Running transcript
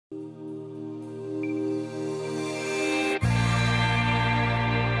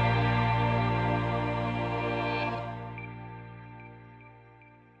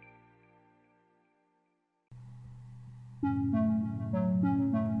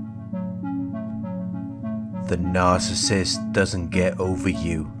The narcissist doesn't get over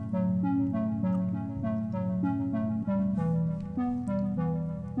you.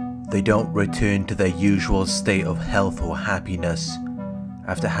 They don't return to their usual state of health or happiness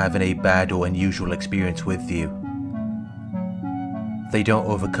after having a bad or unusual experience with you. They don't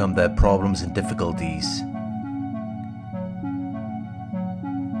overcome their problems and difficulties.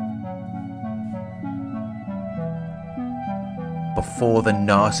 Before the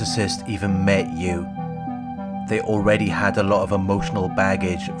narcissist even met you, they already had a lot of emotional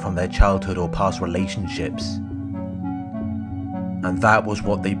baggage from their childhood or past relationships. And that was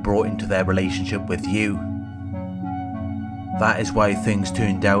what they brought into their relationship with you. That is why things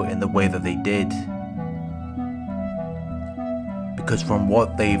turned out in the way that they did. Because from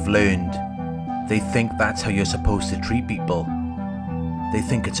what they've learned, they think that's how you're supposed to treat people. They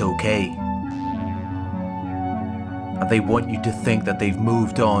think it's okay. And they want you to think that they've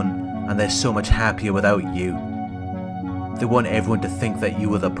moved on and they're so much happier without you. They want everyone to think that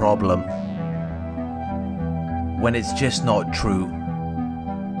you are the problem, when it's just not true.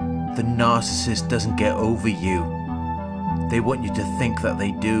 The narcissist doesn't get over you. They want you to think that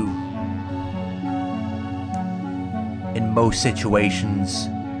they do. In most situations,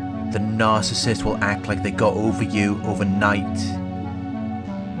 the narcissist will act like they got over you overnight,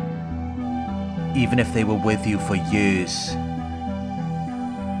 even if they were with you for years.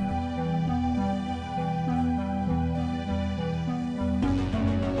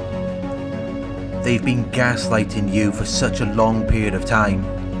 They've been gaslighting you for such a long period of time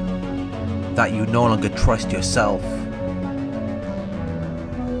that you no longer trust yourself.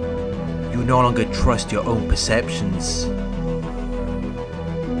 You no longer trust your own perceptions.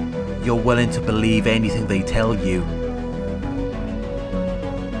 You're willing to believe anything they tell you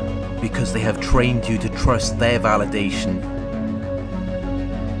because they have trained you to trust their validation.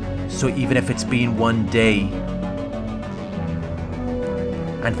 So even if it's been one day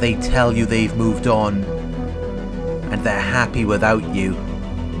and they tell you they've moved on and they're happy without you,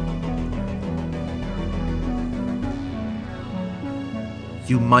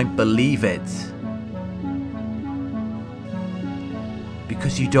 you might believe it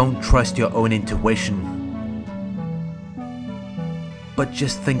because you don't trust your own intuition. But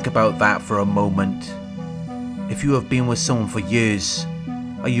just think about that for a moment. If you have been with someone for years,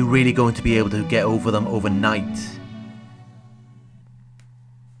 are you really going to be able to get over them overnight?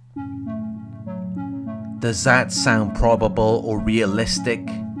 Does that sound probable or realistic?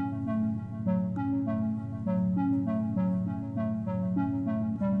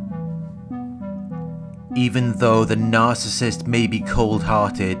 Even though the narcissist may be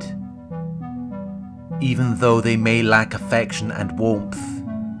cold-hearted, even though they may lack affection and warmth,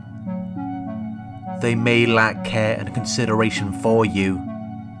 they may lack care and consideration for you,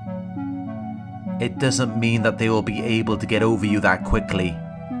 it doesn't mean that they will be able to get over you that quickly.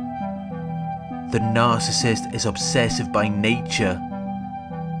 The narcissist is obsessive by nature.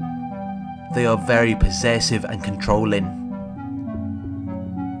 They are very possessive and controlling.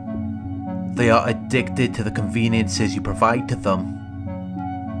 They are addicted to the conveniences you provide to them.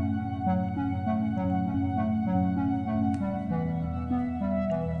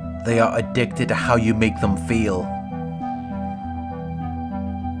 They are addicted to how you make them feel.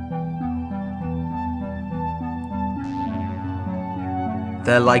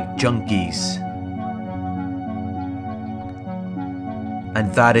 They're like junkies.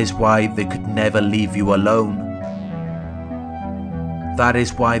 And that is why they could never leave you alone. That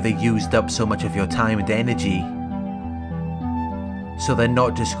is why they used up so much of your time and energy. So they're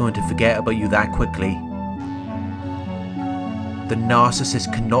not just going to forget about you that quickly. The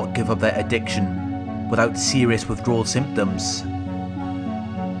narcissist cannot give up their addiction without serious withdrawal symptoms.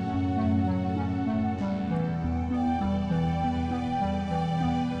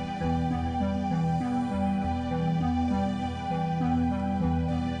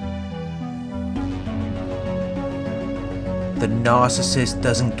 The narcissist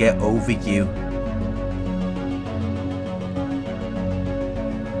doesn't get over you.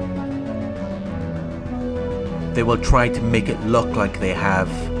 They will try to make it look like they have.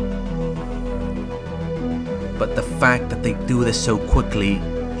 But the fact that they do this so quickly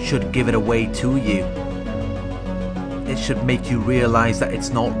should give it away to you. It should make you realize that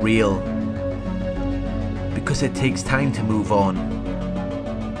it's not real, because it takes time to move on.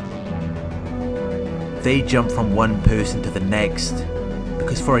 They jump from one person to the next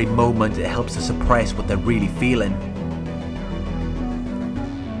because for a moment it helps to suppress what they're really feeling.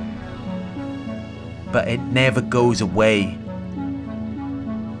 But it never goes away.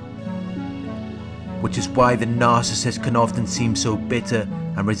 Which is why the narcissist can often seem so bitter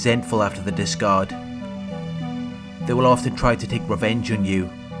and resentful after the discard. They will often try to take revenge on you.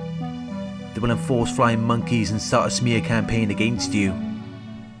 They will enforce flying monkeys and start a smear campaign against you.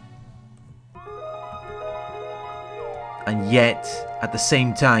 And yet, at the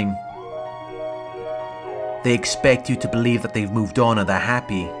same time, they expect you to believe that they've moved on and they're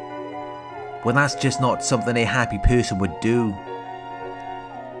happy, when that's just not something a happy person would do.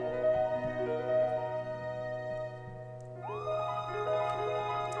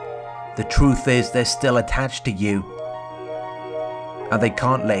 The truth is, they're still attached to you, and they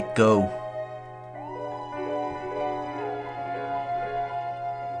can't let go.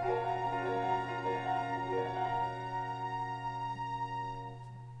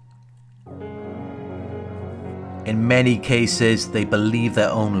 In many cases, they believe their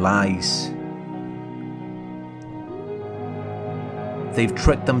own lies. They've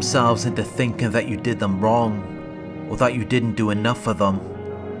tricked themselves into thinking that you did them wrong, or that you didn't do enough for them.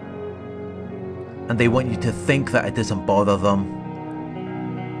 And they want you to think that it doesn't bother them.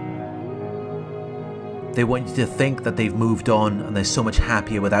 They want you to think that they've moved on and they're so much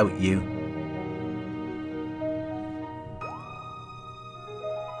happier without you.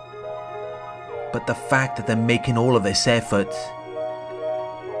 But the fact that they're making all of this effort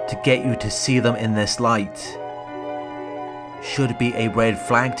to get you to see them in this light should be a red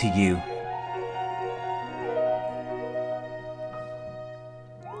flag to you.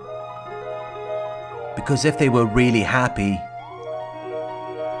 Because if they were really happy,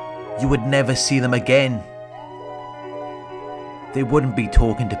 you would never see them again. They wouldn't be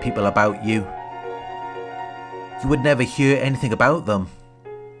talking to people about you. You would never hear anything about them.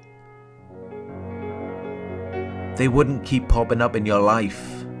 They wouldn't keep popping up in your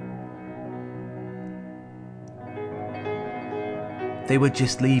life. They would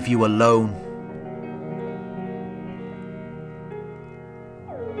just leave you alone.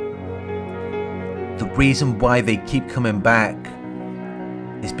 The reason why they keep coming back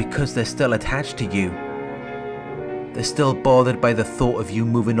is because they're still attached to you. They're still bothered by the thought of you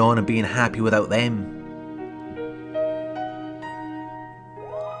moving on and being happy without them.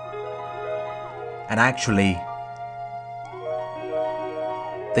 And actually,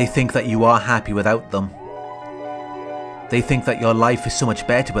 they think that you are happy without them. They think that your life is so much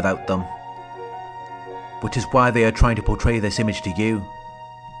better without them, which is why they are trying to portray this image to you.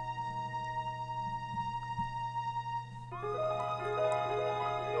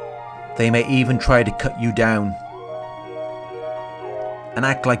 They may even try to cut you down and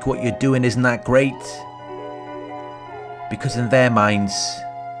act like what you're doing isn't that great, because in their minds,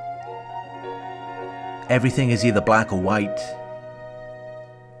 everything is either black or white.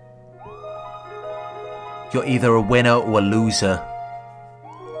 You're either a winner or a loser.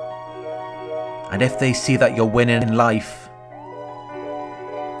 And if they see that you're winning in life,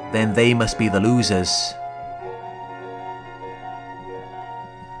 then they must be the losers.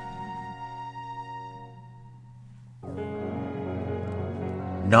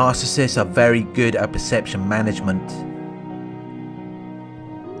 Narcissists are very good at perception management.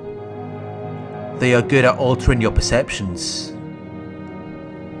 They are good at altering your perceptions.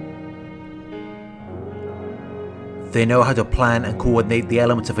 They know how to plan and coordinate the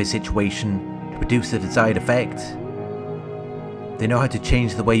elements of a situation to produce the desired effect. They know how to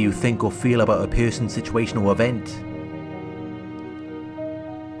change the way you think or feel about a person, situation or event.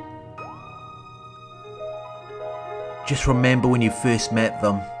 Just remember when you first met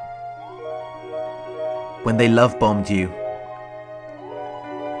them, when they love bombed you.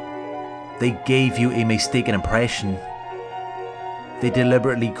 They gave you a mistaken impression. They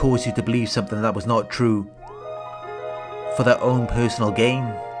deliberately caused you to believe something that was not true for their own personal gain.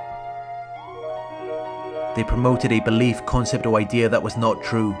 They promoted a belief, concept or idea that was not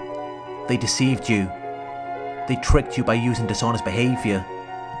true. They deceived you. They tricked you by using dishonest behaviour.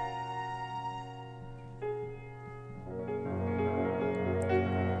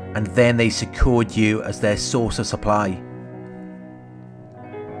 And then they secured you as their source of supply.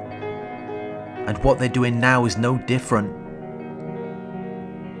 And what they're doing now is no different.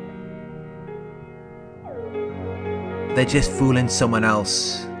 They're just fooling someone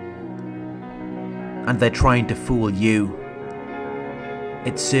else. And they're trying to fool you.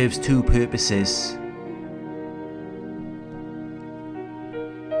 It serves two purposes.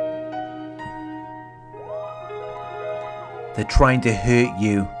 They're trying to hurt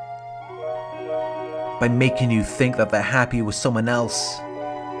you by making you think that they're happy with someone else,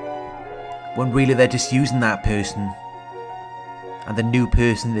 when really they're just using that person. And the new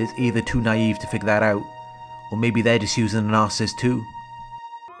person is either too naive to figure that out, or maybe they're just using a narcissist too.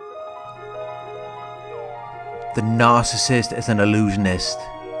 The narcissist is an illusionist.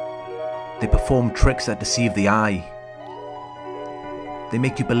 They perform tricks that deceive the eye. They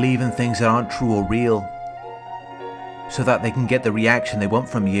make you believe in things that aren't true or real, so that they can get the reaction they want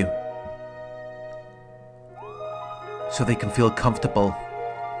from you. So they can feel comfortable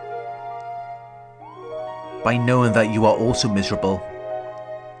by knowing that you are also miserable.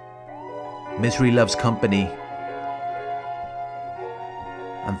 Misery loves company.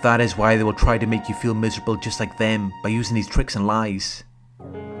 And that is why they will try to make you feel miserable just like them, by using these tricks and lies.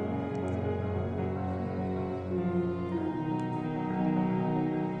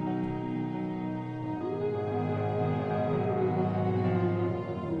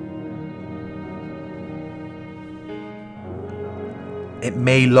 It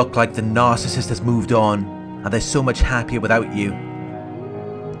may look like the narcissist has moved on and they're so much happier without you,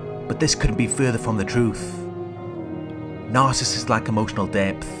 but this couldn't be further from the truth. Narcissists lack emotional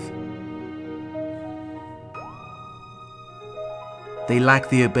depth. They lack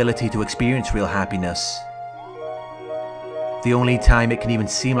the ability to experience real happiness. The only time it can even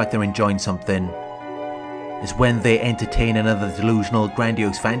seem like they're enjoying something is when they entertain another delusional,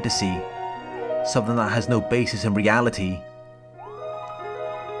 grandiose fantasy, something that has no basis in reality.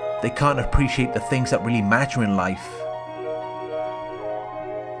 They can't appreciate the things that really matter in life.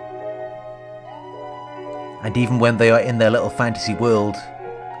 And even when they are in their little fantasy world,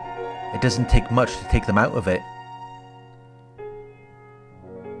 it doesn't take much to take them out of it.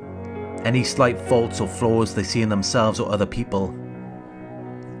 Any slight faults or flaws they see in themselves or other people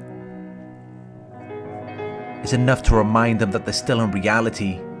is enough to remind them that they're still in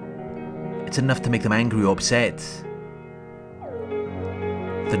reality. It's enough to make them angry or upset.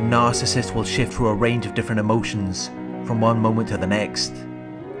 The narcissist will shift through a range of different emotions from one moment to the next.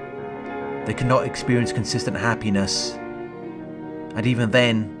 They cannot experience consistent happiness, and even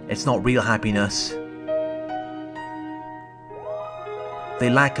then, it's not real happiness. They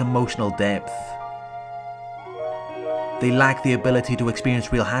lack emotional depth. They lack the ability to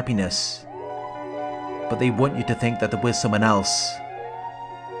experience real happiness, but they want you to think that they're with someone else,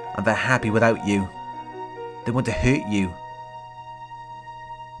 and they're happy without you. They want to hurt you.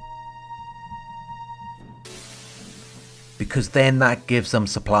 Because then that gives them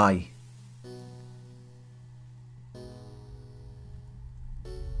supply.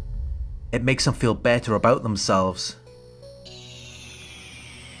 It makes them feel better about themselves.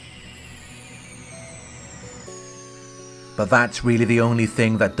 But that's really the only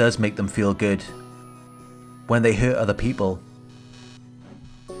thing that does make them feel good. When they hurt other people.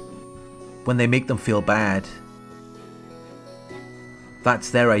 When they make them feel bad.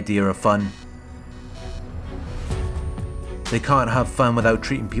 That's their idea of fun. They can't have fun without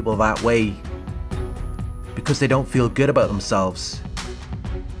treating people that way, because they don't feel good about themselves.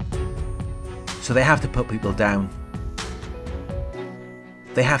 So they have to put people down.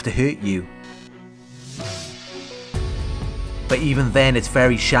 They have to hurt you. But even then it's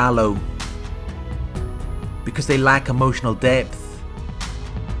very shallow, because they lack emotional depth.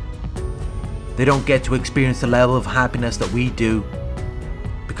 They don't get to experience the level of happiness that we do,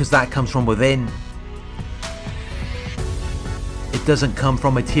 because that comes from within. It doesn't come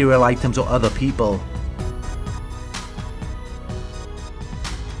from material items or other people.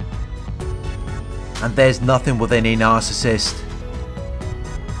 And there's nothing within a narcissist.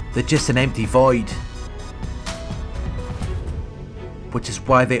 They're just an empty void. Which is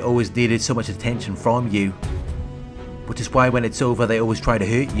why they always needed so much attention from you. Which is why when it's over they always try to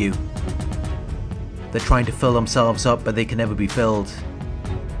hurt you. They're trying to fill themselves up, but they can never be filled.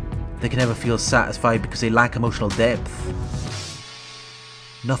 They can never feel satisfied because they lack emotional depth.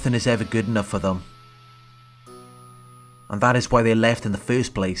 Nothing is ever good enough for them. And that is why they left in the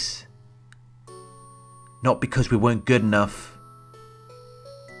first place. Not because we weren't good enough,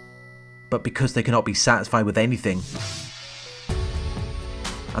 but because they cannot be satisfied with anything.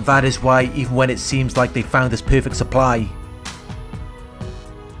 And that is why, even when it seems like they found this perfect supply,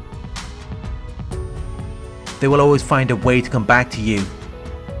 they will always find a way to come back to you.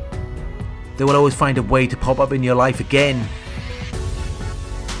 They will always find a way to pop up in your life again.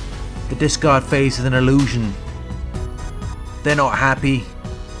 The discard phase is an illusion. They're not happy.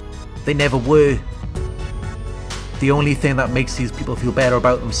 They never were. The only thing that makes these people feel better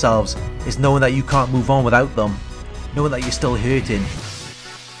about themselves is knowing that you can't move on without them. Knowing that you're still hurting.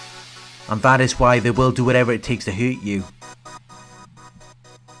 And that is why they will do whatever it takes to hurt you.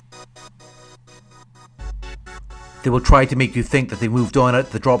 They will try to make you think that they moved on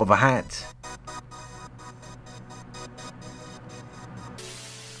at the drop of a hat.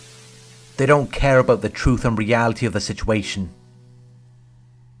 They don't care about the truth and reality of the situation.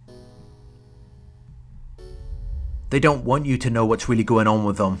 They don't want you to know what's really going on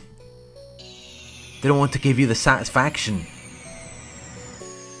with them. They don't want to give you the satisfaction.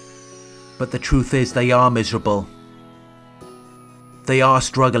 But the truth is, they are miserable. They are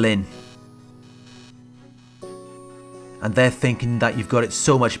struggling. And they're thinking that you've got it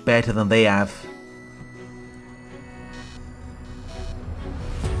so much better than they have.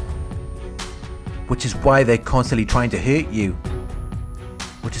 Which is why they're constantly trying to hurt you.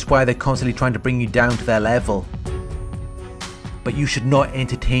 Which is why they're constantly trying to bring you down to their level. But you should not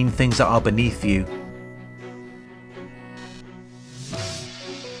entertain things that are beneath you.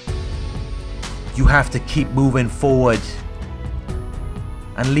 You have to keep moving forward.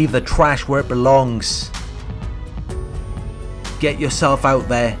 And leave the trash where it belongs. Get yourself out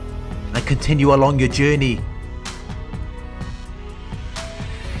there and continue along your journey.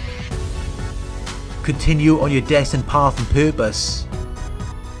 Continue on your destined path and purpose.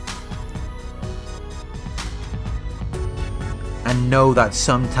 And know that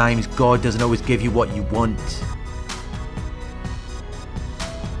sometimes God doesn't always give you what you want.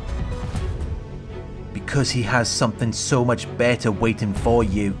 Because He has something so much better waiting for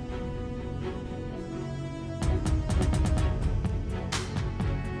you.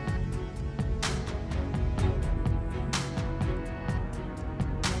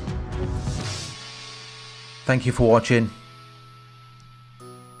 Thank you for watching.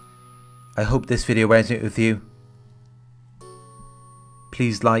 I hope this video resonated with you.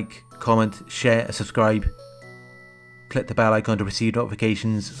 Please like, comment, share and subscribe. Click the bell icon to receive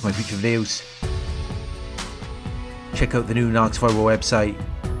notifications of my future videos. Check out the new Narc Survivor website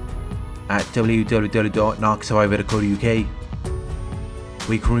at www.narcsurvivor.co.uk,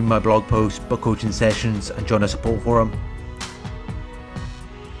 where you can read my blog posts, book coaching sessions and join our support forum.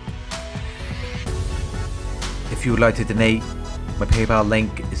 If you would like to donate, my PayPal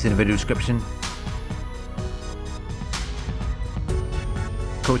link is in the video description.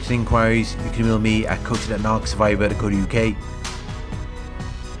 Coaching inquiries, you can email me at coaching@narcsurvivor.co.uk.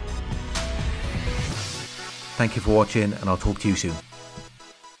 Thank you for watching, and I'll talk to you soon.